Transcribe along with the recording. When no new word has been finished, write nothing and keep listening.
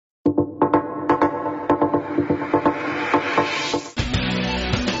De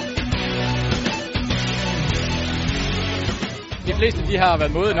fleste de har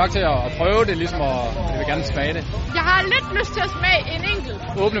været modige nok til at prøve det, ligesom og de vil gerne smage det. Jeg har lidt lyst til at smage en enkelt.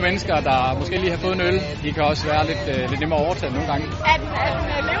 Åbne mennesker, der måske lige har fået en øl, de kan også være lidt nemmere at overtage nogle gange. Er den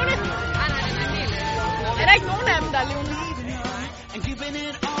levende? Nej, den er helt. Er der ikke nogen af dem, der er levende?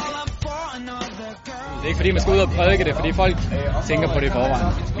 Det er ikke fordi, man skal ud og prædike det, fordi folk tænker på det i forvejen.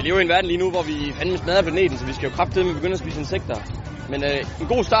 Vi lever i en verden lige nu, hvor vi fandme smadrer planeten, så vi skal jo kraftedeme begynde at spise insekter. Men en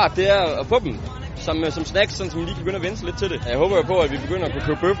god start, det er at få dem som snacks, sådan, så vi lige kan begynde at vende lidt til det. Jeg håber jo på, at vi begynder at kunne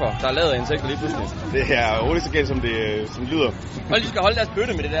købe bøffer, der er lavet af insekter lige pludselig. Det er roligt så galt, som det lyder. Folk skal holde deres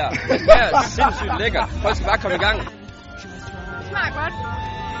bøtte med det der. Det smager sindssygt lækkert. Folk skal bare komme i gang. Det smager godt.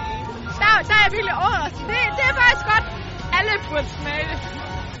 Der er jeg virkelig overrasket. Det er faktisk godt. Alle burde smage det.